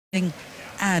and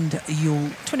Yule.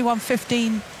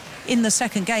 21-15 in the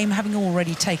second game, having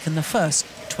already taken the first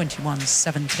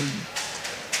 21-17.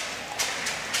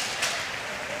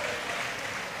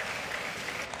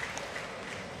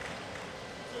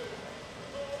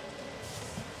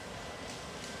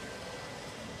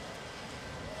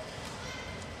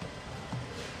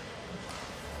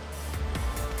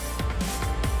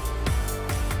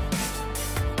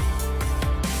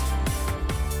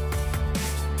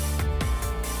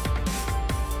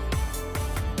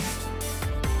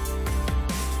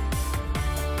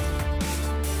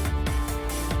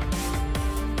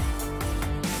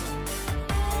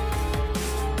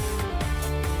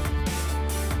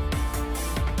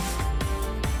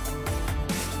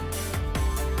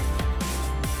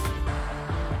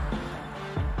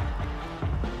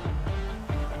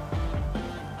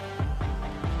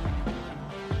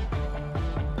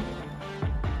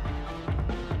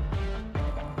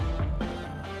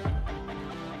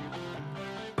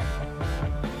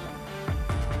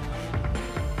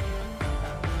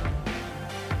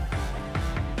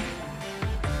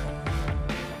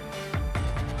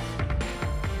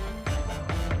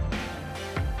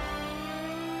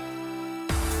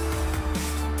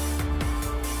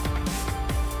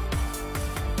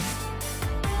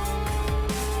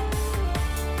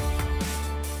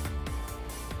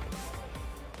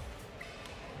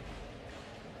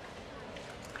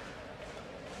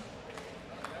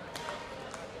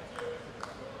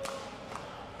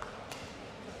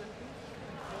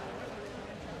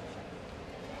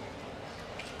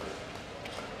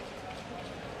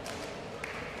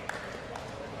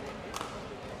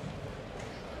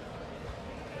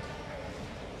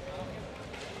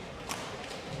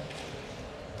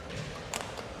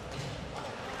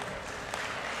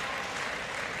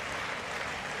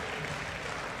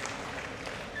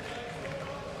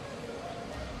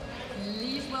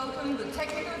 Please welcome the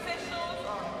technical officials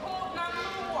on court number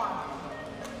 1.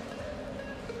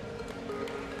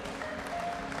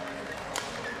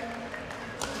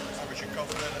 Richard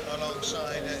Coughlin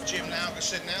alongside Jim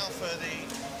Laugerson now for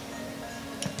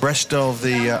the rest of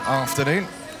the afternoon.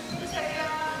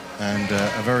 And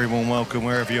a very warm welcome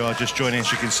wherever you are just joining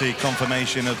us. You can see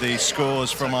confirmation of the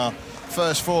scores from our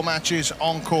first 4 matches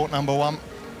on court number 1.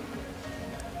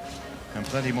 And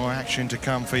plenty more action to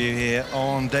come for you here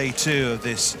on day 2 of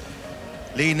this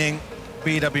leading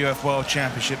BWF World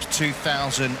Championships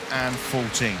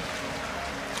 2014.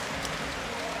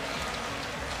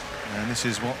 And this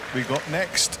is what we've got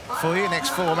next for you,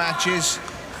 next 4 matches.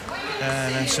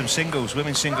 And then some singles,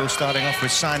 women's singles, starting off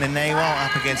with Saina Nehwal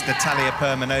up against Natalia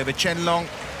Perminova. Chen Long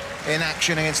in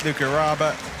action against Luka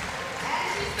Raba.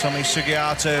 Tommy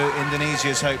Sugiarto,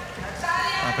 Indonesia's hope,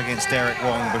 up against Derek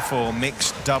Wong before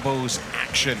mixed doubles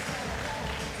action.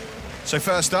 So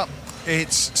first up,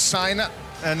 it's Saina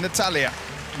and Natalia.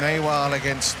 Nehwal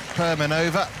against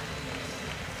Perminova.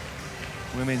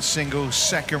 Women's singles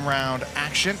second round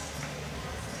action.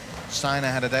 Saina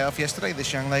had a day off yesterday,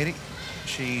 this young lady.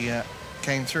 She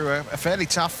came through a fairly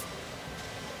tough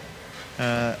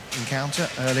encounter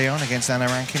early on against Anna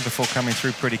Rankin before coming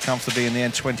through pretty comfortably in the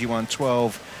end,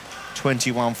 21-12,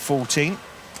 21-14.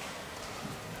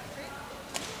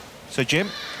 So, Jim,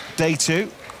 day 2,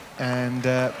 and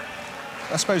I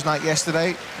suppose like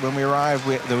yesterday, when we arrived,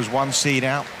 there was one seed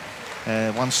out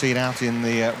in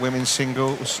the women's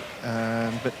singles,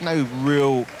 but no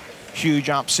real huge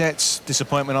upsets.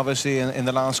 Disappointment, obviously, in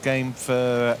the last game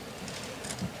for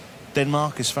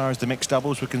Denmark as far as the mixed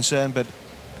doubles were concerned, but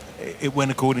it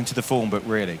went according to the form, but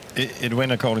really. It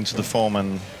went according to the form,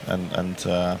 and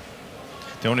the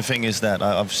only thing is that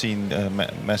I've seen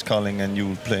Mads Kolding and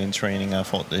Yule play in training. I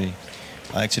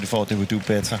actually thought they would do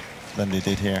better than they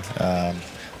did here.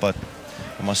 But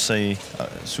I must say,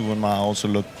 Sue and Ma also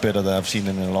look better than I've seen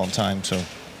them in a long time. So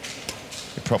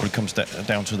it probably comes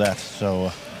down to that.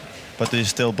 So, but they're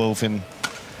still both in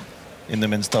the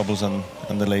men's doubles and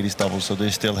the ladies doubles. So they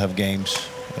still have games,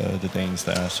 the Danes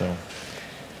there. So.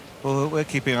 Well, we're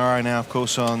keeping our eye now, of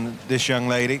course, on this young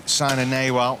lady, Saina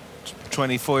Nehwal.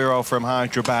 24-year-old from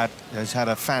Hyderabad, has had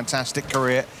a fantastic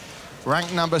career.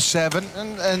 Ranked number 7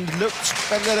 and looked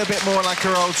a little bit more like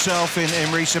her old self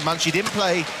in recent months. She didn't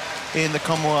play in the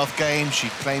Commonwealth Games. She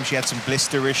claimed she had some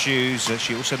blister issues.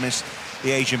 She also missed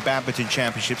the Asian Badminton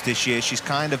Championships this year. She's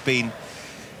kind of been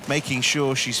making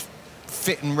sure she's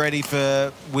fit and ready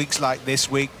for weeks like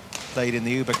this week. Played in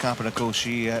the Uber Cup, and of course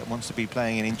she wants to be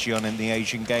playing in Incheon in the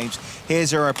Asian Games.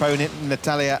 Here's her opponent,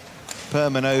 Natalia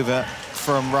Perminova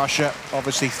from Russia,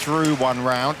 obviously through 1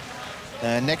 round.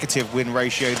 Negative win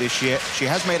ratio this year. She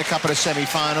has made a couple of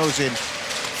semi-finals in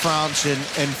France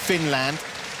and Finland,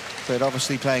 but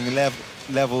obviously playing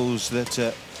levels that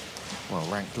are, well,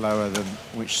 ranked lower than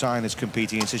which Saina's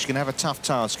competing in. So she's going to have a tough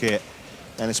task here.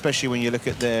 And especially when you look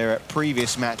at their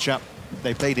previous matchup,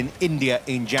 they played in India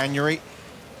in January.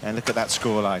 And look at that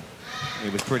scoreline.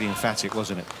 It was pretty emphatic,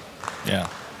 wasn't it? Yeah,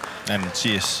 and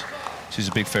she's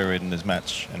a big favorite in this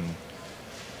match. And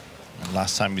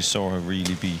last time we saw her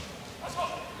really be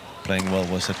playing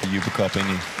well was at the Uber Cup in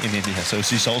India. So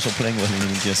she's also playing well in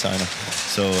India, Saina.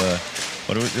 So,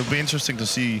 but it'll be interesting to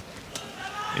see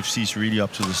if she's really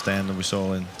up to the standard we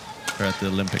saw in her at the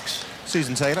Olympics.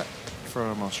 Susan Taylor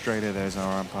from Australia, there's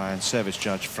our umpire, and service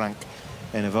judge Frank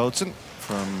Enevoldsen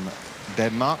from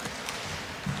Denmark.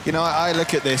 You know, I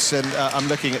look at this and I'm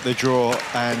looking at the draw,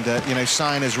 and you know,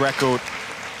 Saina's record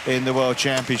in the World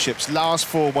Championships, last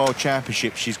 4 World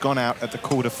Championships, she's gone out at the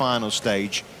quarter-final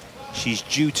stage. She's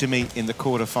due to meet in the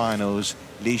quarter-finals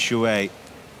Lee Shuai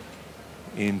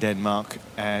in Denmark,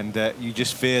 and you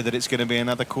just fear that it's going to be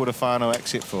another quarter-final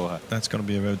exit for her. That's going to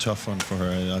be a very tough one for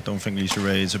her. I don't think Lee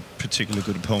Shuai is a particularly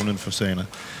good opponent for Saina.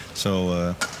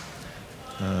 So,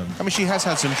 I mean, she has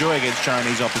had some joy against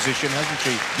Chinese opposition, hasn't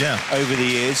she? Yeah. Over the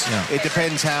years. Yeah. It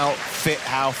depends how fit,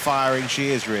 how firing she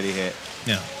is really here.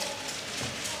 Yeah.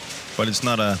 But it's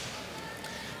not the.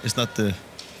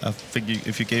 I think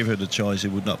if you gave her the choice,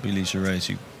 it would not be Lee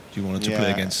Shuai you wanted to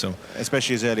play against. So,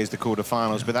 especially as early as the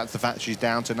quarterfinals. Yeah. But that's the fact she's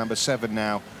down to number 7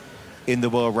 now in the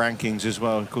world rankings as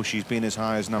well. Of course, she's been as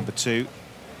high as number 2.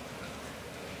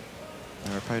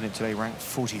 Her opponent today ranked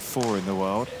 44 in the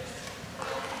world.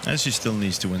 And she still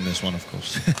needs to win this one, of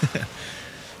course.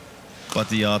 But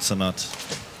the odds are not,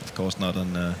 of course, not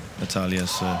on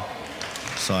Natalia's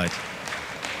side.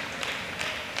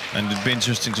 And it'd be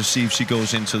interesting to see if she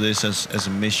goes into this as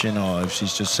a mission, or if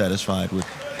she's just satisfied with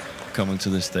coming to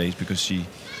this stage, because she's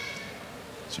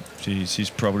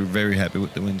probably very happy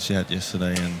with the win she had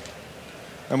yesterday.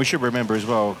 And we should remember as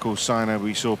well, of course, Saina,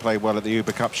 we saw play well at the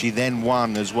Uber Cup. She then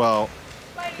won as well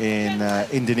in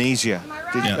Indonesia.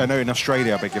 No, in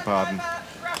Australia, I beg your pardon.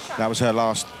 That was her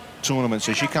last tournament.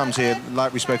 So she comes here,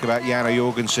 like we spoke about Jana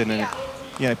Jorgensen, and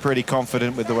you know, pretty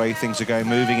confident with the way things are going,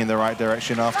 moving in the right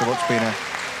direction after what's been a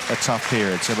tough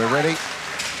period. So we're ready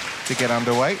to get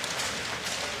underway.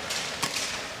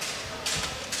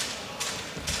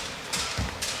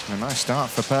 A nice start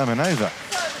for Perminova.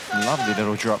 Lovely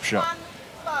little drop shot.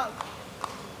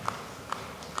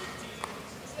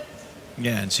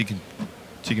 Yeah, and she can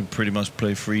pretty much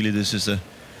play freely. This is if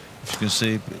you can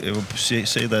say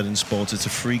that in sports, it's a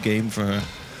free game for her.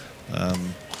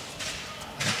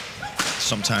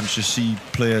 Sometimes you see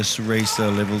players raise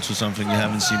their level to something you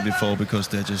haven't seen before because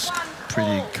they're just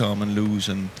pretty calm and loose,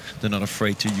 and they're not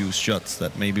afraid to use shots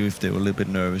that maybe if they were a little bit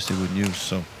nervous they wouldn't use.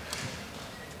 So,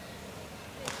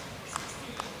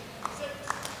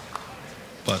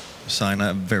 but Saina,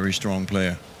 a very strong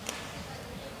player.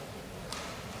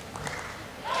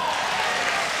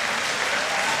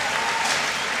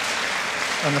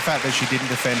 And the fact that she didn't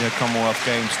defend her Commonwealth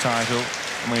Games title,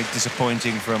 I mean,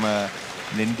 disappointing from an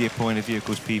India point of view. Of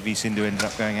course, PV Sindhu ended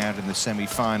up going out in the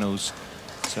semi-finals,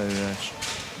 so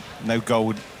no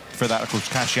gold for that. Of course,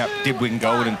 Kashyap did win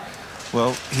gold, and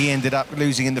well, he ended up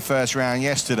losing in the first round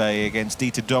yesterday against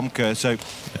Dieter Domke. So,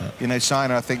 you know,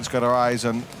 Saina, I think, has got her eyes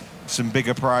on some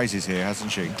bigger prizes here,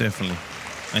 hasn't she? Definitely,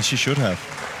 and she should have.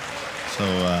 So,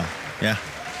 yeah,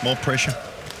 more pressure.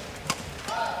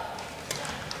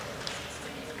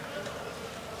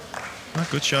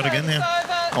 Good shot again here.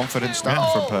 Confident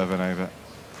start from Perminova.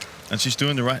 And she's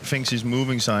doing the right thing. She's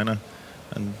moving Saina,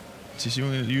 and she's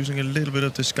using a little bit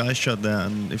of the sky shot there.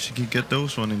 And if she can get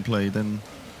those one in play, then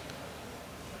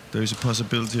there's a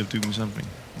possibility of doing something.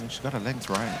 Well, she's got a length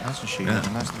right, hasn't she? Yeah. A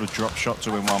nice little drop shot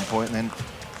to win 1 point, and then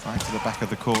right to the back of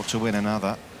the court to win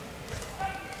another.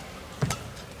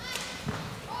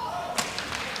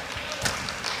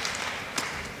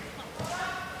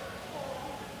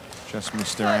 Just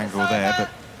missed her angle there, but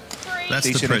that's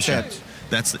the pressure.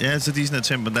 Attempt. It's a decent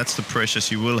attempt, but that's the pressure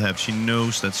she will have. She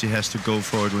knows that she has to go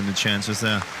for it when the chance is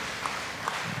there.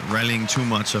 Rallying too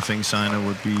much, I think Saina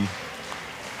would be,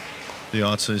 the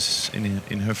odds is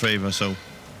in her favor. So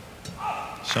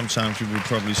sometimes we will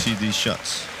probably see these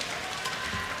shots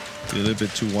be a little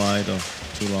bit too wide or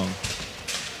too long.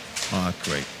 Ah,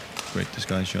 great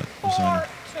disguise shot for Saina.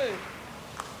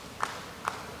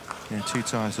 Yeah, 2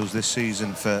 titles this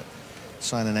season for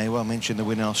Saina Nehwal. Mentioned the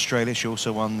win in Australia. She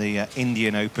also won the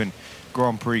Indian Open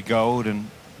Grand Prix gold,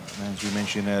 and as we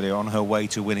mentioned earlier, on her way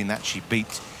to winning that, she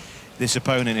beat this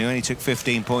opponent who only took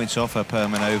 15 points off her,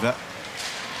 Perminova.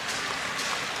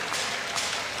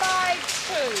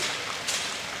 5-2.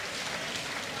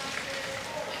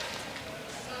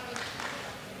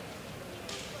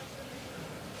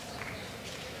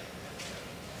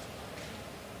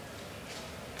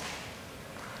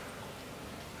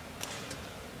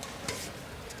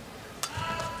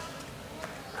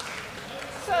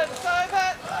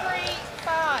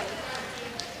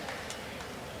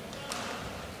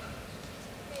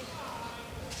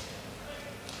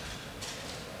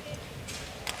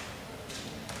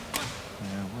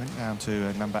 down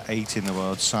to number 8 in the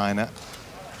world, Saina.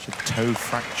 She had toe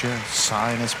fracture,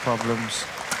 sinus problems.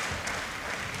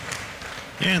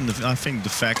 Yeah, and I think the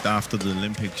fact after the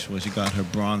Olympics where she got her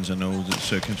bronze, I know the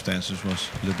circumstances was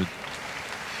a little bit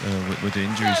with the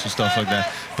injuries and stuff like that,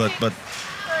 but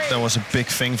that was a big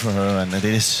thing for her, and it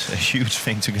is a huge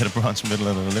thing to get a bronze medal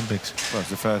at the Olympics. Well,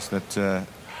 it's the first that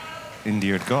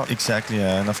India had got. Exactly,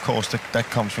 yeah, and of course that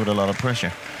comes with a lot of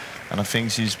pressure. And I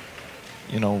think she's,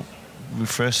 you know, we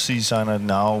first see Saina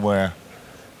now where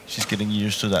she's getting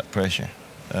used to that pressure.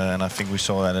 And I think we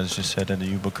saw that, as you said, at the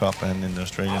Uber Cup and in the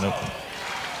Australian Open.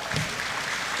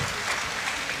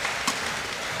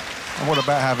 And what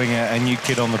about having a new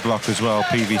kid on the block as well,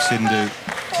 PV Sindhu?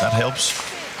 That helps.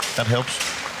 That helps.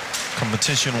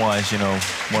 Competition-wise, you know.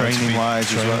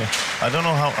 Training-wise as well. I don't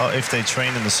know how if they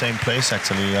train in the same place,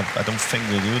 actually. I don't think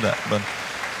they do that. But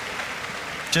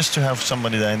just to have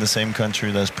somebody there in the same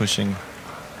country that's pushing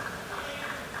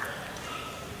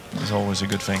is always a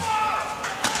good thing.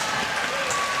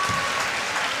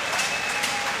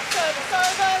 Service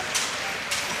over.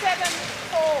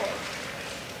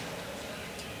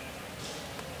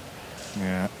 7-4.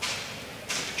 Yeah.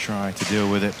 Try to deal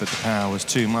with it, but the power was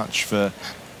too much for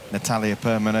Natalia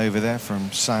Perminova there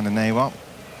from Saina Nehwal.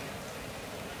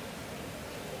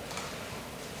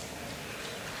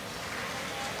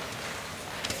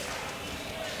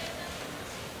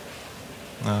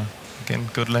 Again,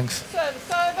 good length.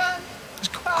 Service over. It's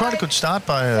quite a good start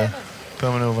by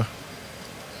Perminova.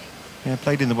 Yeah,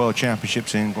 played in the World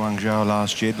Championships in Guangzhou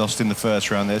last year, lost in the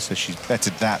first round there, so she's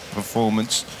bettered that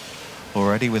performance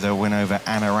already with her win over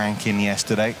Anna Rankin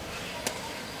yesterday.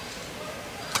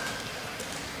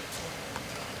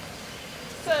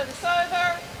 Service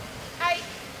over.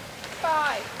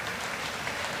 8-5.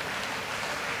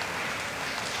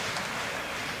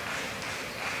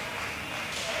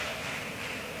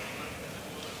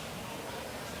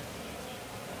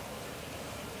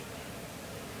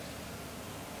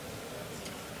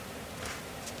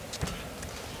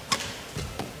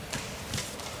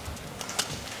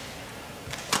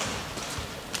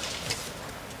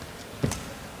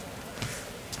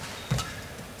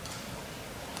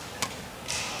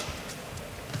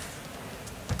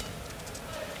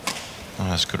 Oh,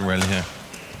 that's a good rally here.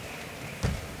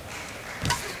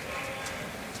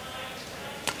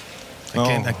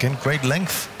 Again, great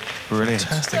length. Brilliant.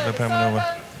 Fantastic by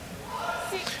Perminova.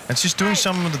 And she's doing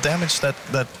some of the damage that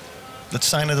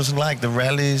Saina doesn't like. The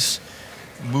rallies,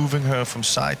 moving her from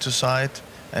side to side,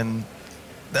 and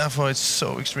therefore it's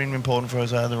so extremely important for her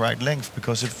to have the right length,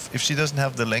 because if she doesn't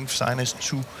have the length, Saina's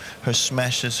her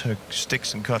smashes, her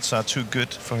sticks and cuts are too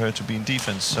good for her to be in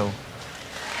defense. So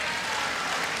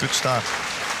good start.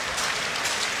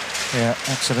 Yeah,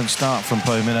 excellent start from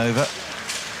Perminova.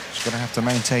 She's going to have to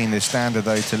maintain this standard,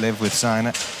 though, to live with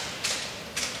Saina.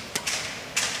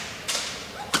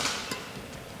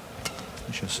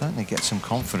 She'll certainly get some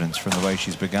confidence from the way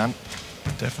she's begun.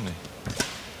 Definitely.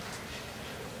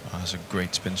 Oh, that's a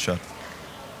great spin shot.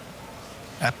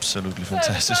 Absolutely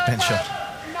fantastic spin shot. 9-6.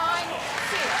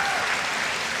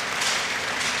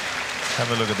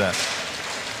 Have a look at that.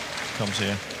 Comes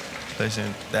here. Plays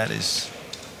in. That is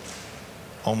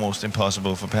almost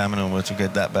impossible for Perminova to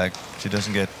get that back. She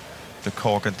doesn't get the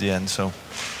cork at the end, so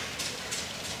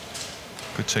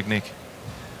good technique.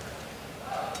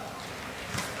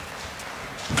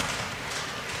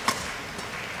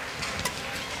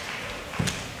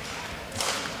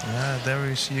 Yeah, there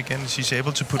we see again. She's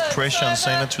able to put pressure on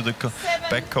Saina to the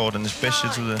backcourt, and especially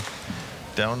to the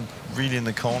down really in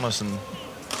the corners, and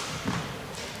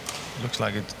looks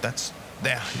like it. That's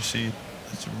there. You see,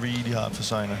 it's really hard for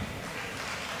Saina.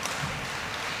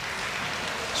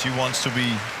 She wants to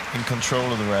be in control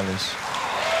of the rallies.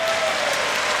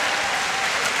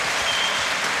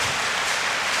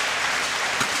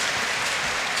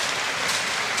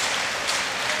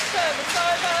 Service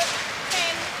over.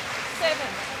 10-7.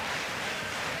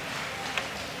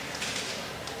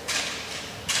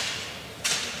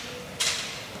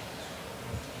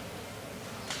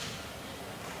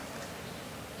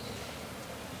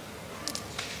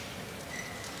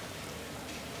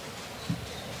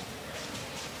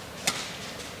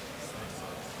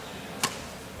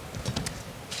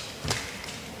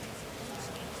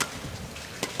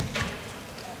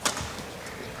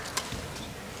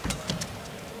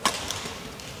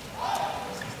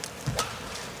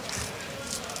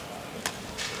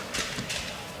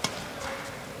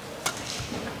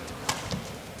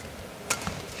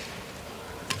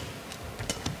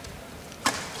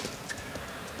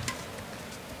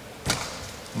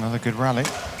 Another good rally.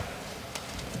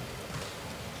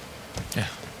 Yeah.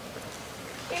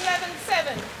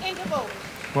 11-7. Interval.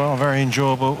 Well, very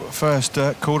enjoyable first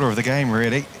quarter of the game,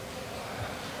 really.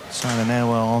 Saina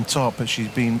Nehwal on top, but she's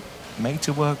been made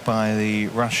to work by the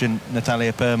Russian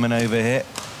Natalia Perminova here.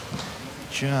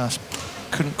 Just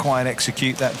couldn't quite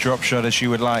execute that drop shot as she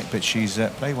would like, but she's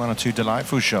played one or two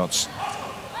delightful shots.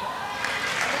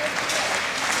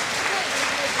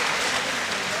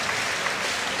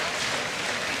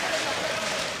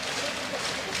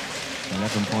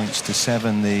 11 points to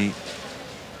 7, the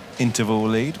interval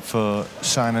lead for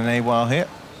Saina Nehwal here.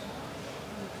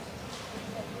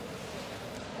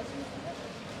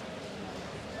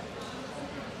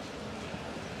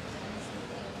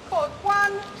 Court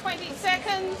 1, 20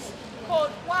 seconds. Court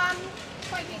 1,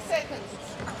 20 seconds.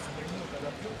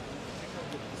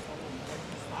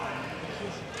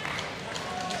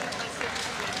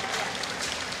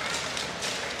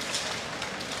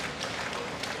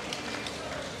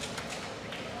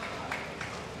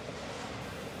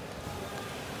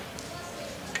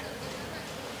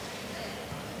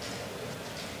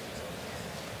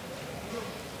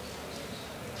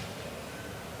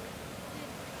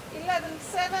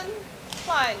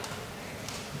 Play.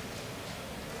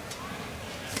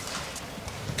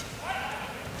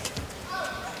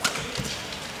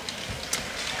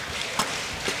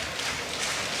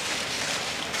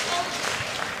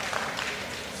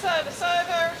 Service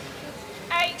over.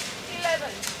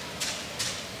 8-11.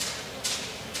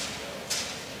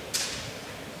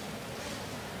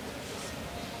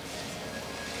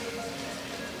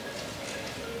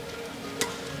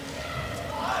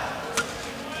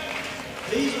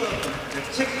 Please welcome the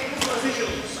technical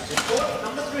officials to court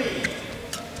number 3.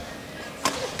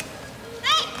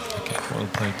 Okay, well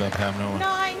played by Perminova.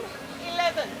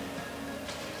 9-11.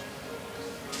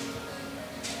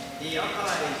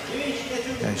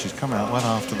 Yeah, she's come out well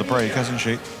after the break, hasn't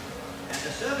she? And the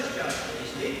service judge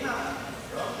is Lee Miller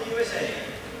from the USA.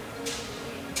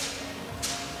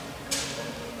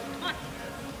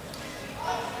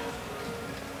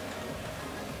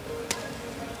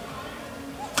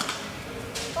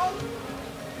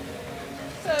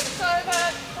 Service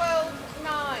over.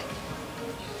 12-9.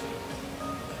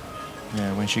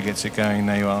 Yeah, when she gets it going,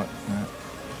 there you are.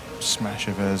 Smash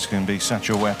of hers can be such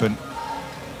a weapon.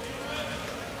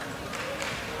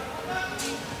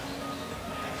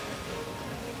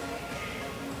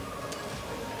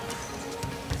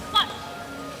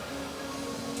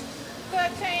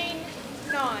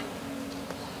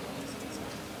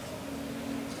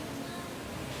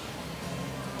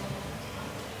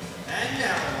 And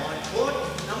now on court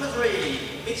number 3,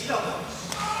 it's doubles.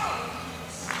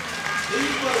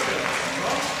 Please welcome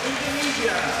from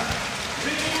Indonesia,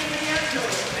 Rianto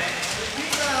and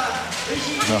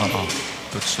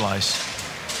Rishiki. Good slice.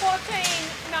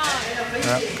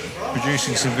 14-9.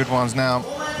 Producing some good ones now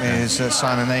is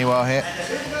Saina Nehwal here.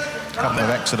 A couple of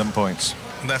excellent points.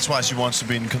 That's why she wants to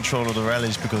be in control of the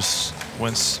rallies, because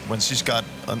when she's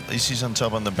on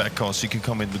top on the backcourt, she can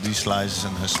come in with these slices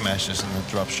and her smashes and her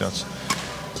drop shots.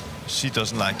 She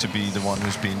doesn't like to be the one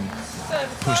who's been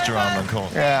pushed around on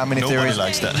court. Yeah, I mean, if nobody there is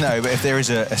likes that. No, but if there is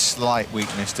a slight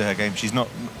weakness to her game, she's not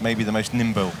maybe the most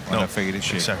nimble on her feet, is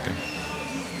she? Exactly.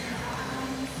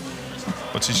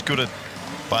 But she's good at,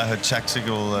 by her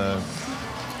tactical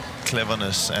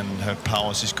cleverness and her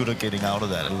power, she's good at getting out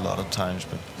of that a lot of times.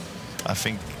 But I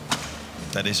think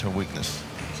that is her weakness.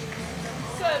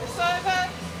 Service over.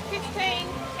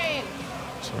 15-10.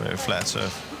 It's a very flat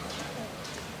serve.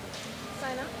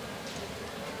 Saina.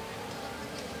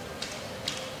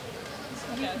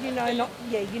 You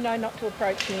know not to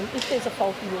approach him. If there's a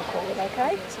fault, you will call it,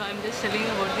 okay? So I'm just telling you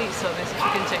about the service, if you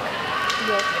can check.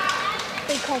 Yeah.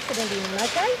 Be confident in him,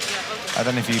 okay? Yeah, okay. I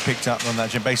don't know if you picked up on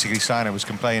that, Jim. Basically, Saina was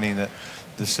complaining that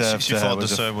the serve She to her thought the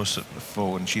was serve was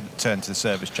full, and she turned to the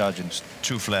service judge and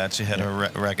too flat. She had her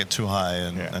racket too high,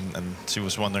 and, Yeah. and she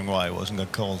was wondering why it wasn't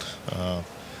got called.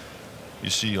 You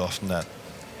see often that.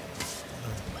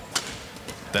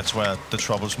 That's where the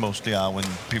troubles mostly are, when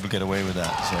people get away with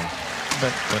that. So,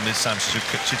 but this time she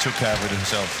took care of it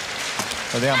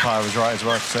herself. well, the umpire was right as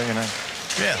well, so you know.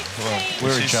 Yeah, well,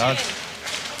 We're in charge.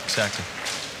 Exactly.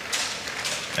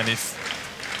 And if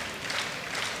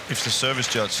the service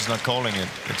judge is not calling it,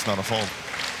 it's not a fault.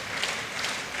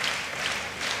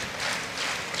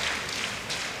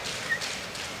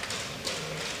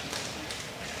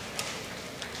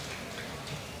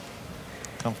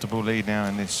 Comfortable lead now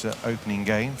in this opening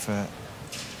game for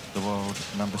the world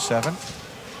number 7.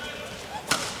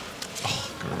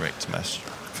 Oh, great smash.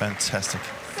 Fantastic.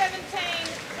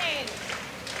 17-10.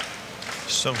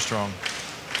 So strong.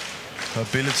 Her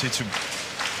ability to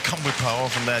come with power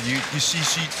from that. You see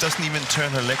she doesn't even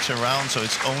turn her legs around, so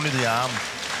it's only the arm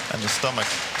and the stomach.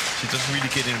 she doesn't really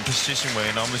get in a position where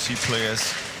you normally see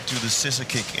players do the scissor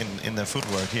kick in their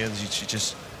footwork. Here she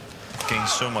just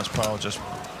gains so much power just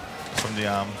from the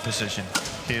arm position.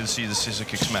 Here you see the scissor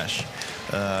kick smash.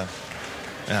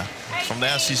 Yeah, from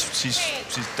there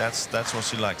that's what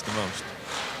she likes the most.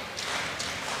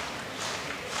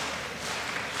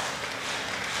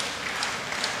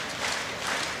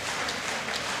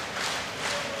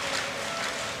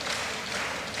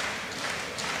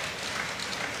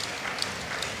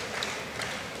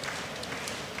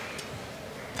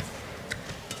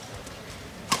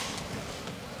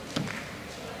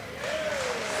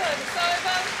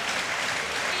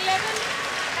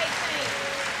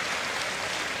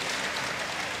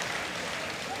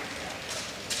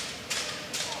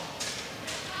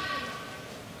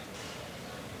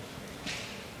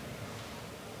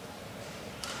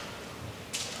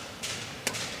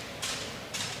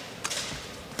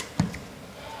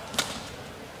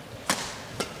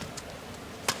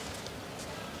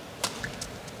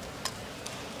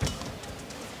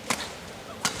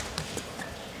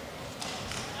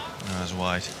 That's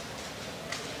wide.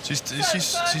 She's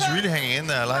really hanging in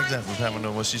there. I like that with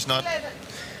Perminova. She's not.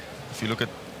 If you look at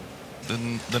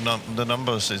the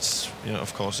numbers, it's, you know,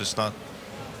 of course it's not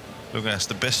looking as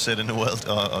the best set in the world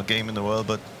or game in the world,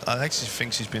 but I actually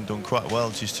think she's been doing quite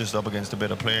well. She's just up against a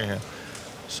better player here,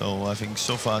 so I think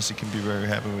so far she can be very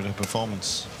happy with her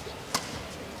performance.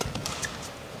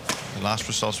 The last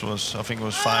result was, I think it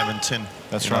was 5 and 10.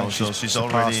 That's right. So she's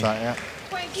already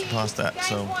Past that.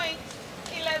 So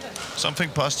something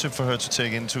positive for her to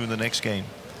take into the next game.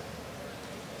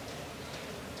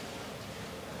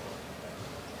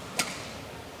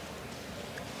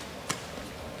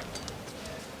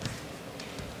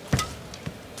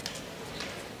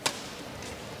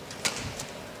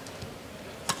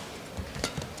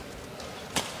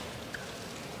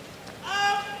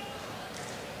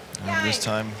 And this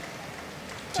time,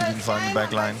 she didn't find the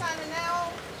back line.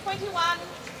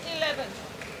 21-11.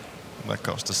 That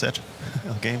cost a set,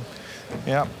 a game.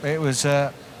 Yeah, it was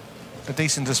a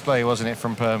decent display, wasn't it,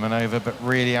 from Perminova? But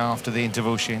really, after the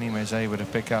interval, she was able to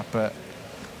pick up a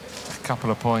couple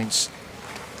of points.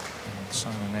 And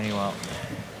Saina Nehwal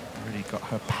really got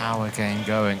her power game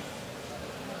going.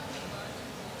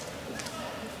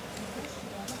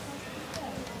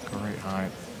 Great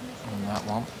height on that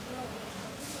one.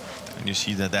 And you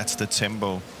see that that's the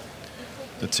tempo.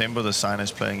 The tempo the Saina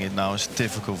is playing it now is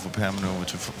difficult for Perminova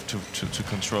to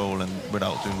control and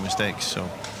without doing mistakes. So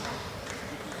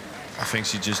I think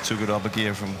she just took it up a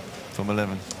gear from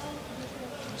 11.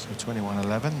 So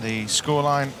 21-11. The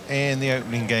scoreline in the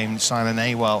opening game, Saina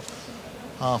Nehwal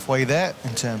halfway there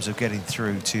in terms of getting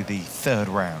through to the third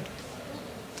round.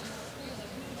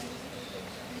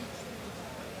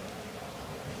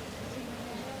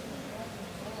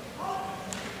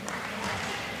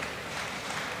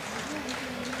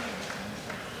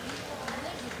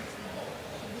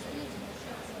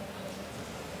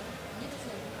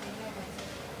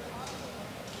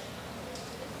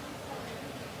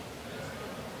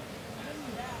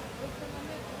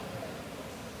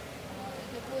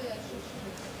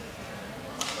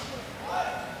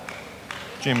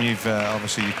 Jim, you've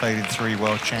obviously you played in 3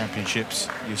 World Championships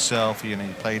yourself. You know,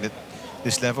 you played at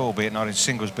this level, albeit not in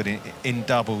singles, but in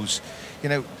doubles. You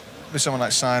know, with someone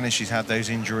like Saina, she's had those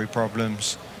injury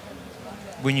problems.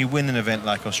 When you win an event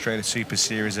like Australia Super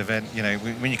Series event, you know,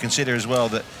 when you consider as well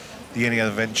that the only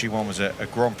other event she won was a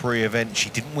Grand Prix event, she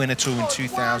didn't win at all in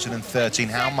 2013.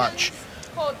 How much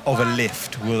of a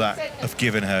lift will that have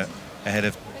given her ahead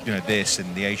of, you know, this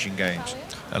and the Asian Games?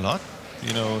 A lot.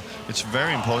 You know, it's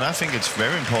very important. I think it's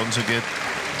very important to get,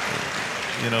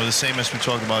 you know, the same as we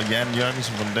talked about Jan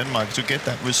Jørgensen from Denmark, to get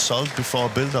that result before a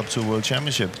build-up to a World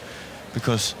Championship,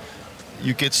 because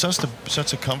you get such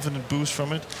a confident boost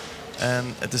from it,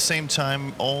 and at the same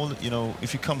time, you know,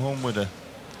 if you come home with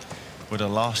a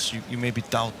loss, you maybe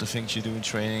doubt the things you do in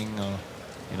training, or,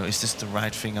 you know, is this the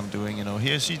right thing I'm doing? You know,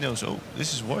 here she knows, oh,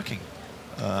 this is working.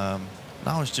 Now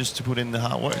it's just to put in the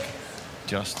hard work,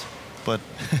 but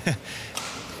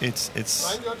it's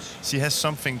she has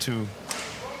something to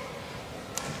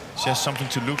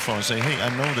look for and say, hey, I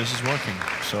know this is working.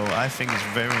 So I think it's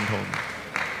very important,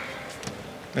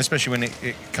 especially when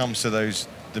it comes to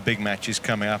the big matches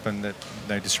coming up. And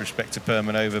no disrespect to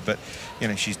Perminova, but you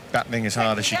know, she's battling as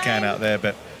hard as she can out there.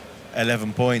 But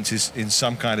 11 points is in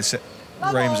some kind of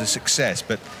realms of success.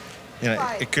 But you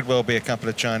know, it could well be a couple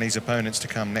of Chinese opponents to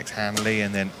come next, Han Li,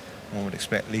 and then one would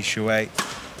expect Li Shuai.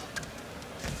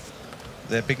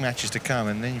 They're big matches to come,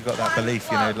 and then you've got that belief,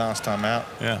 you know, last time out,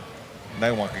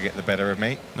 no one could get the better of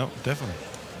me. No, definitely.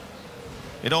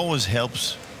 It always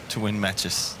helps to win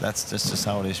matches. That's just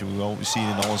how it is. We always see it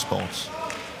in all sports.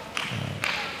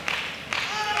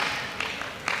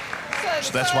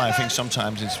 So that's why I think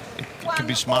sometimes it can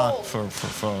be smart for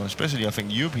especially I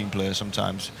think European players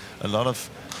sometimes. A lot of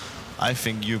I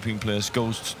think European players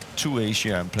goes to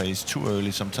Asia and plays too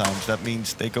early sometimes. That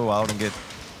means they go out and get,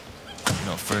 you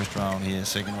know, first round here,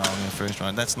 second round here, first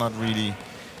round. That's not really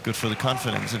good for the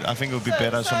confidence. I think it would be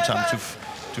better sometimes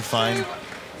to find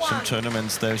some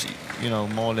tournaments there's, you know,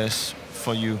 more or less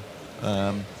for you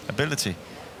ability,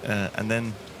 and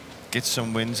then get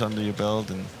some wins under your belt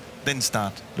and then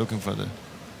start looking for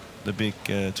the big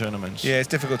tournaments. Yeah, it's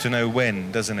difficult to know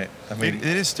when, doesn't it? I mean, it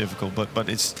is difficult, but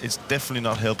it's definitely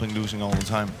not helping losing all the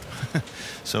time.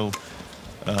 So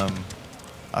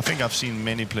I think I've seen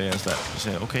many players that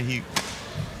say, okay,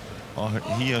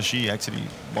 he or she actually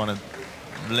wanted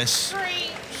less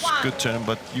good tournament,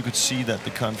 but you could see that the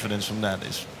confidence from that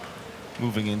is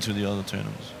moving into the other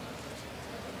tournaments.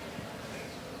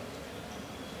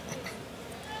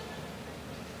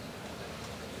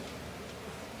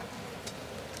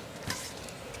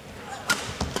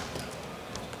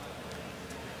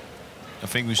 I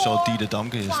think we saw Dieter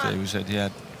Domke yesterday, who said he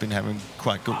had been having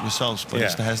quite good results, but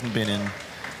it hasn't been in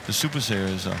the Super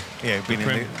Series. Yeah, been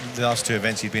in the last two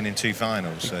events, he's been in 2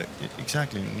 finals. So.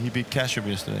 Exactly, he beat Kashyap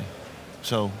yesterday.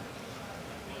 So,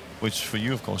 which for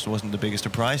you, of course, wasn't the biggest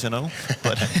surprise, I know.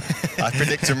 But I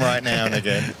predict him right now and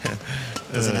again.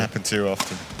 Doesn't happen too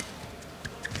often.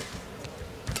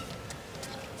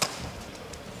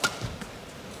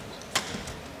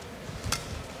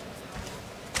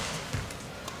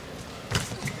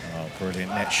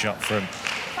 Brilliant net shot from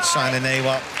Saina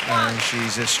Nehwal, and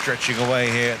she's stretching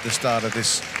away here at the start of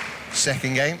this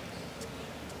second game.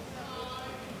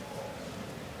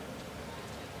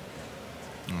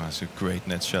 Oh, that's a great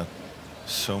net shot.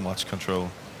 So much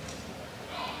control.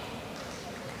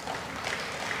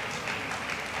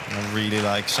 I really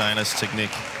like Saina's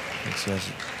technique. It's a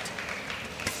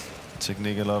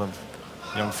technique a lot of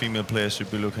young female players should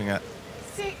be looking at.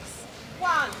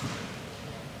 6-1.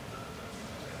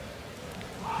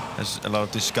 There's a lot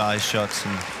of disguise shots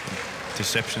and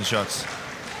deception shots.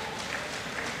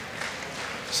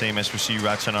 Same as we see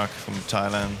Ratchanok from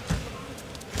Thailand.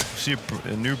 We see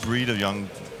a new breed of young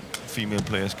female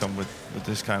players come with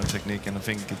this kind of technique, and I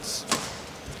think it's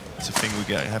a thing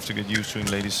we have to get used to in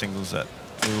ladies singles, that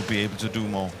they will be able to do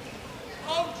more.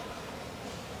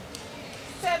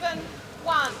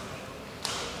 7-1.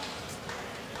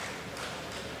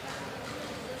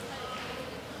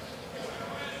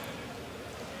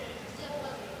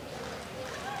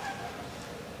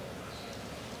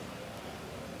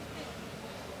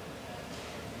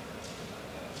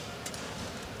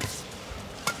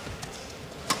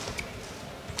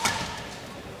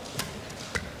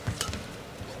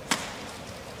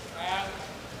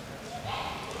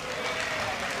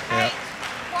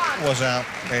 Was out.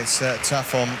 It's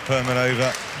tough on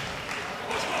Perminova.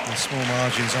 The small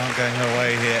margins aren't going her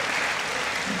way here.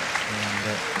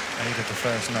 And 8 of the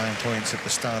first 9 points at the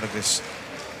start of this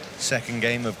second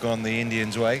game have gone the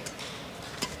Indians' way.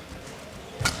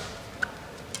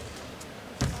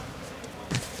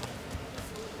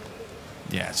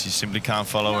 Yeah, she simply can't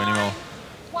follow anymore.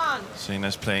 1.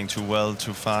 Saina's playing too well,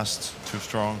 too fast, too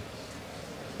strong.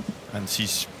 And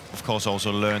she's, of course,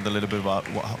 also learned a little bit about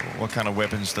what kind of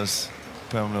weapons does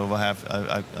Perminova have.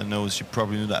 I know she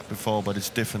probably knew that before, but it's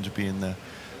different to be in there.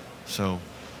 So.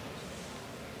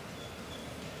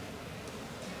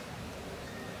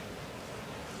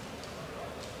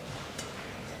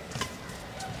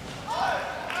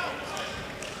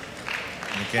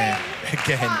 Again,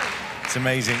 it's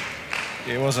amazing.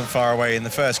 It wasn't far away in the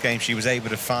first game. She was able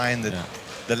to find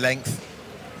the length.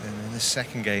 And in the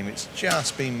second game, it's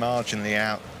just been marginally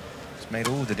out. It's made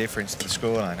all the difference to the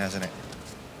scoreline, hasn't it?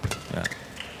 Yeah.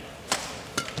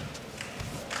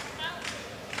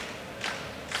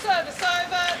 Service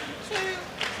over,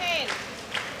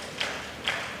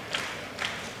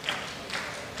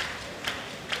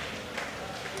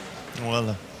 2-10.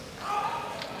 Well,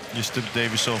 yesterday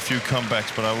we saw a few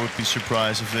comebacks, but I would be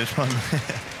surprised if this one.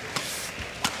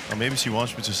 Or maybe she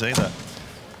wants me to say that.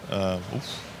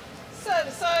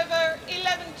 Service over,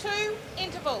 11-2,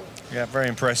 interval. Yeah, very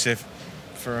impressive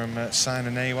from Saina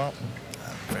Nehwal.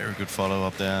 Very good follow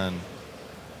up there, and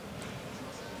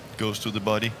goes to the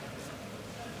body.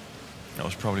 That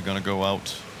was probably going to go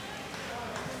out.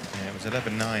 Yeah, it was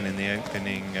 11-9 in the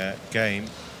opening game,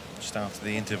 just after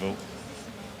the interval.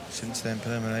 Since then,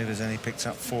 Perminova's only picked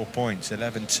up 4 points,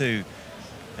 11-2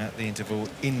 at the interval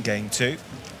in game 2.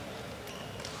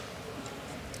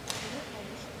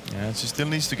 Yeah, she still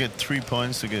needs to get 3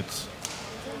 points to get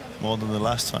more than the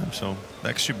last time, so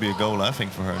that should be a goal, I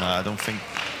think, for her now. I don't think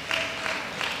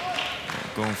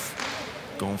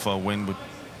going for a win would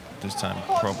this time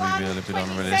probably be a little bit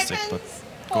unrealistic, but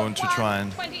going to try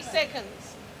and 20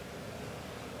 seconds.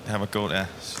 have a goal there.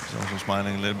 She's also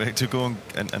smiling a little bit to go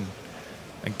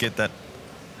and get that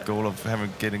goal of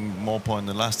getting more points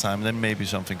than last time, then maybe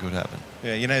something could happen.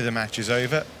 Yeah, you know the match is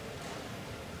over.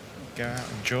 Go out,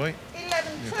 enjoy.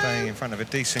 11, You're playing in front of a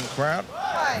decent crowd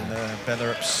in the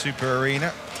Belarus Super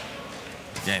Arena.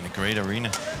 Yeah, in a great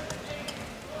arena.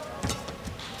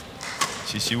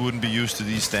 She wouldn't be used to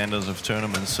these standards of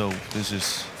tournaments, so this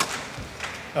is...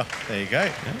 Oh, there you go.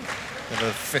 Yeah. Got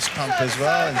a fist pump as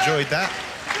well. Enjoyed that.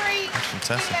 That's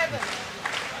fantastic.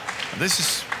 And this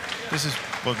is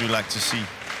what we like to see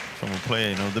from a player,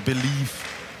 you know, the belief.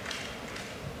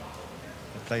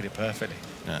 They played it perfectly.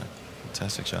 Yeah,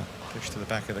 fantastic shot. Push to the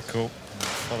back of the court, and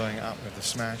following it up with the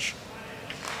smash.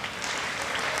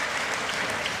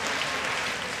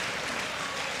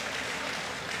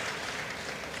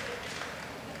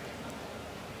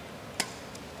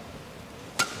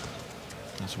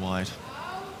 That's wide.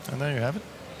 And there you have it.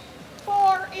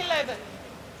 4-11.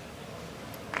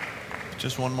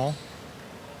 Just one more.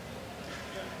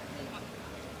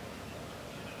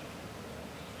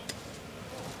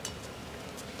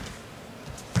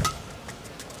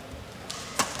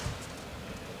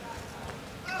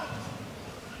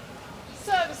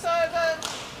 Service over.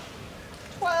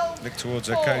 12. Look towards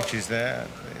her coaches there.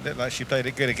 It looked like she played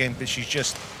it good again, but she's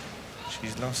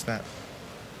lost that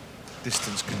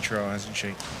distance control, hasn't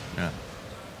she? Yeah.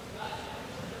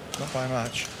 Not by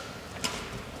much.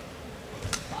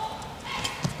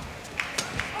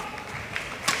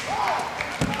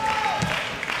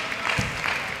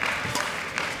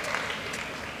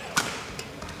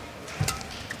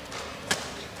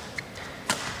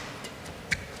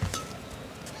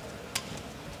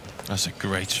 That's a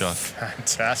great shot.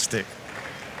 Fantastic.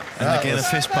 And again, a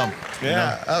fist pump. Yeah, you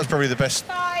know? that was probably the best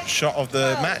shot of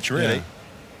the match, really. Yeah.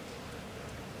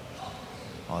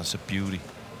 Oh, it's a beauty.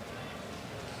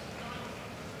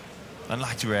 I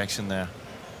like the reaction there.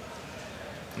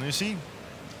 And you see,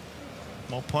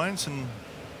 more points and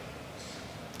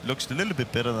looks a little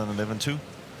bit better than 11-2.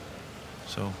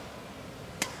 So.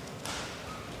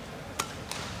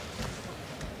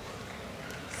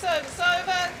 Service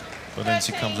over. But then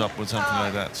she comes up with something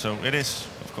like that. So it is,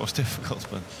 of course, difficult,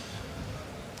 but.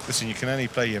 Listen, you can only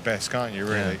play your best, can't you,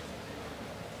 really? Yeah.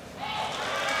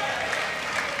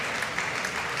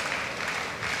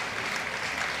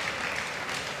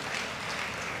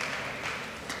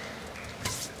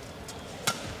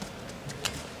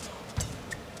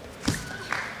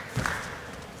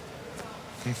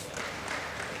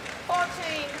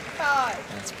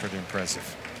 That's pretty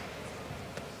impressive.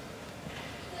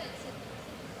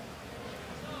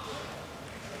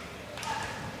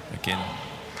 Again,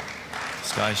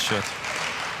 sky shot.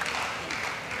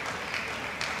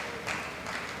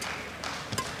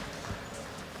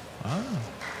 Ah.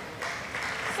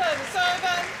 Service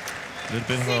over. A little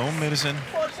bit of her own medicine.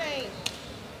 14.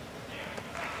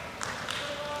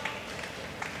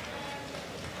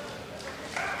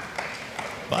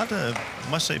 But I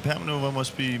must say, Perminova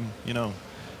must be, you know,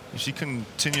 if she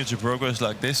continue to progress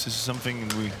like this is something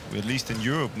we at least in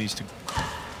Europe needs to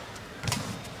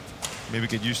maybe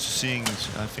get used to seeing.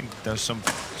 I think there's some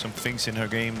things in her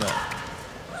game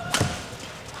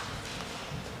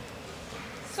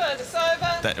Service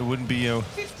over. that it wouldn't be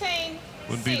 15.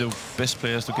 wouldn't be the best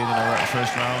players to get in our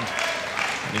first round.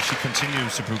 And if she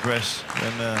continues to progress,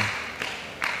 then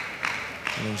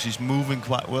you know, she's moving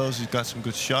quite well. She's got some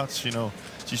good shots. You know,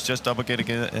 she's just up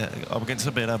against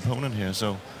a better opponent here.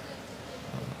 So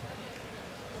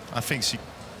I think she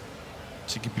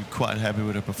can be quite happy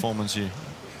with her performance here.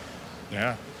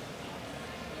 Yeah.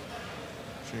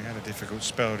 She had a difficult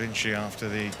spell, didn't she, after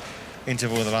the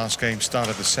interval of the last game,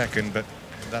 started the second, but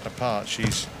that apart,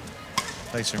 she's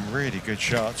played some really good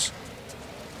shots.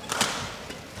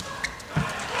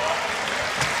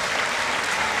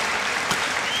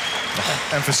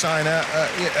 And for Saina,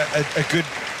 a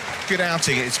good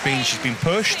outing. She's been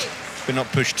pushed, but not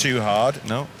pushed too hard.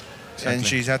 No, exactly. And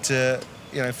she's had to,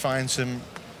 you know, find some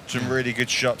really good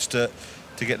shots to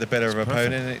get the better of her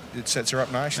opponent. It sets her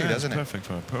up nicely, doesn't it? Perfect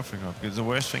for her, perfect. Because the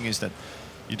worst thing is that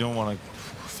you don't want to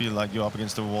feel like you're up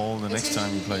against the wall the next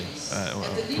time you play,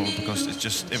 because it's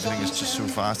just everything is just so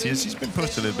fast. Here, she's been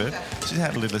pushed a little bit. She's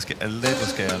had a little scare,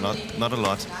 not a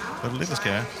lot, but a little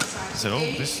scare. She said, "Oh,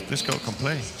 this girl can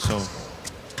play." So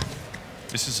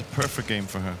this is a perfect game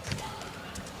for her.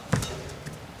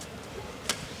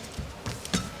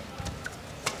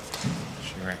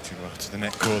 She reacted well to the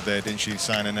net cord there, didn't she,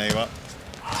 Saina Nehwal?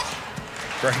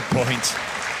 Great point.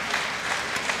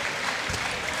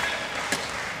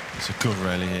 It's a good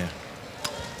rally here.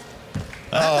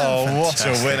 Oh, what a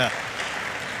Fantastic. winner.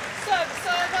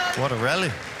 Serve, What a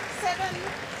rally.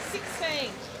 7-16.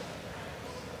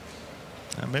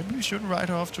 Maybe we shouldn't write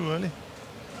her off too early.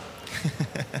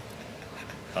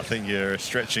 I think you're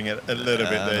stretching it a little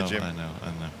bit there, Jim. I know.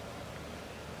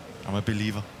 I'm a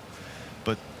believer.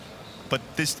 But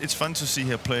it's fun to see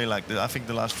her play like that. I think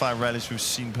the last 5 rallies we've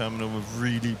seen Perminova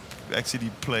really actually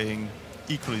playing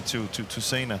equally to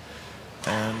Saina.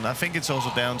 And I think it's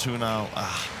also down to now,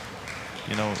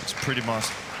 you know, it's pretty much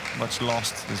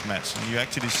lost this match. And you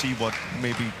actually see what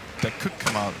maybe that could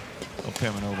come out of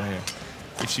Perminova here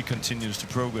if she continues to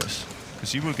progress. Because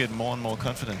she will get more and more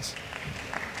confidence.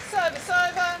 Service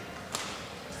over.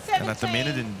 17. And at the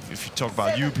minute, if you talk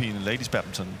about 7. European and ladies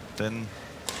badminton, then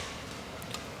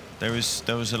there was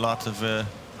a lot of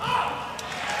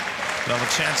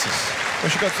chances. Well,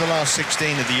 she got to the last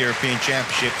 16 of the European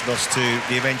Championships, lost to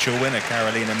the eventual winner,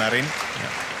 Carolina Marin.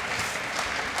 Yeah.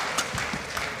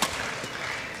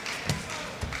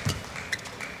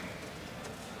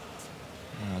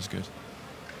 That's good.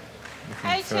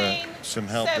 Looking for some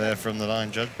help 7. there from the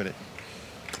line judge, but it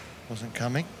wasn't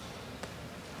coming.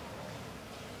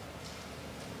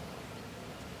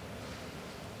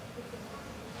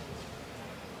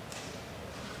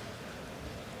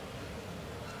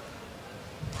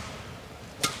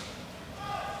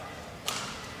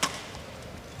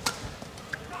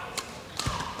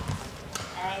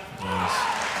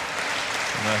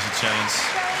 That's a challenge.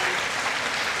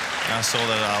 I saw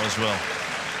that out as well.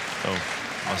 Oh,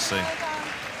 must say.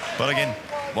 But again,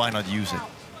 why not use it?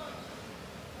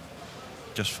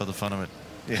 Just for the fun of it.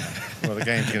 Yeah. Well, the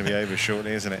game's going to be over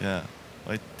shortly, isn't it? Yeah.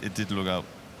 It did look out.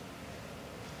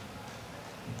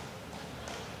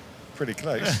 Pretty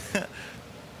close.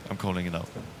 I'm calling it out.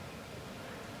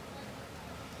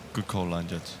 Good call, line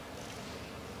judge.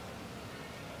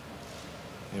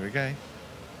 Here we go.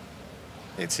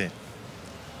 It's in.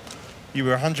 You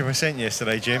were 100%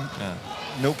 yesterday, Jim. Yeah.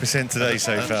 0% today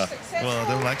so far. Well, I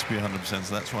don't like to be 100%,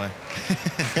 so that's why.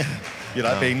 You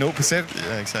like being 0%?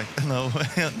 Yeah, exactly. No.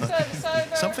 Service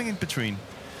over. Something in between.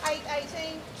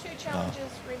 8-18. 2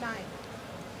 challenges remain.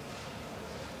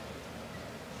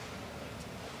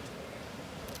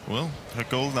 Well, her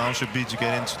goal now should be to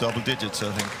get into double digits,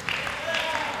 I think.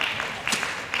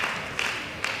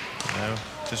 No,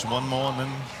 just one more and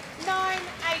then... 9-18.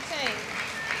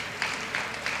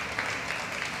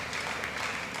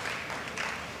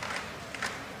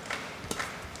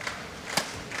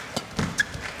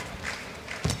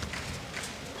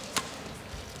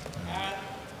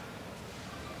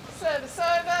 Service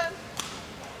over.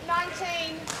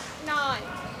 19-9.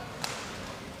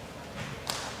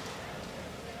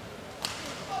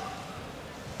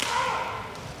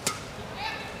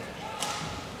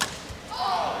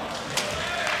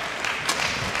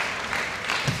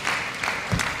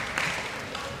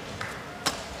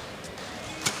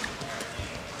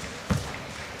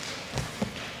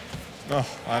 Oh,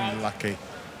 unlucky.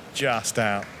 Just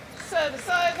out. Service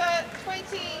over.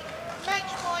 20.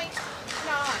 Match point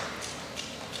 9.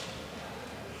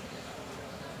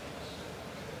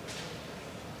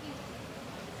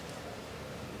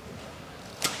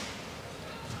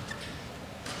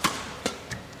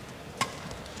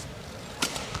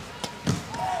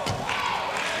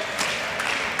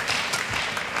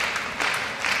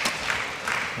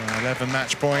 Well, 11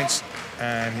 match points,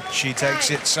 and she takes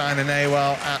it, Saina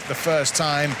Nehwal, at the first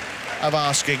time of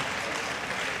asking.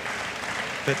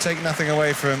 But take nothing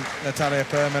away from Natalia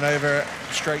Perminova.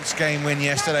 Straight game win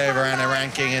yesterday over Anna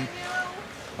Ranking, and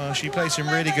well, she played some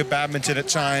really good badminton at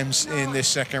times in this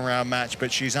second round match,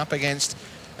 but she's up against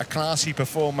a classy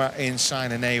performer in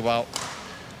Saina Nehwal.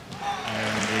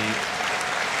 And the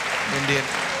Indian,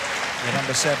 the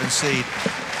number 7 seed,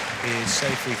 is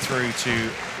safely through to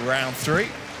round 3.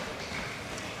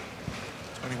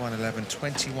 21-11,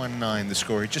 21-9 the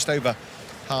score. Just over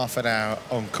half an hour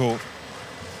on court.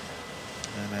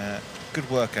 And good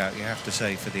workout, you have to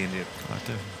say, for the Indian. I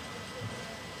do.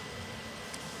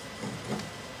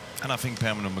 And I think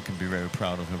Perminova can be very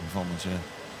proud of her performance, yeah.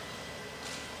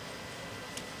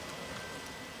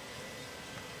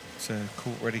 So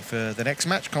court ready for the next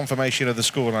match. Confirmation of the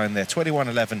scoreline there,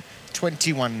 21-11,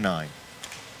 21-9.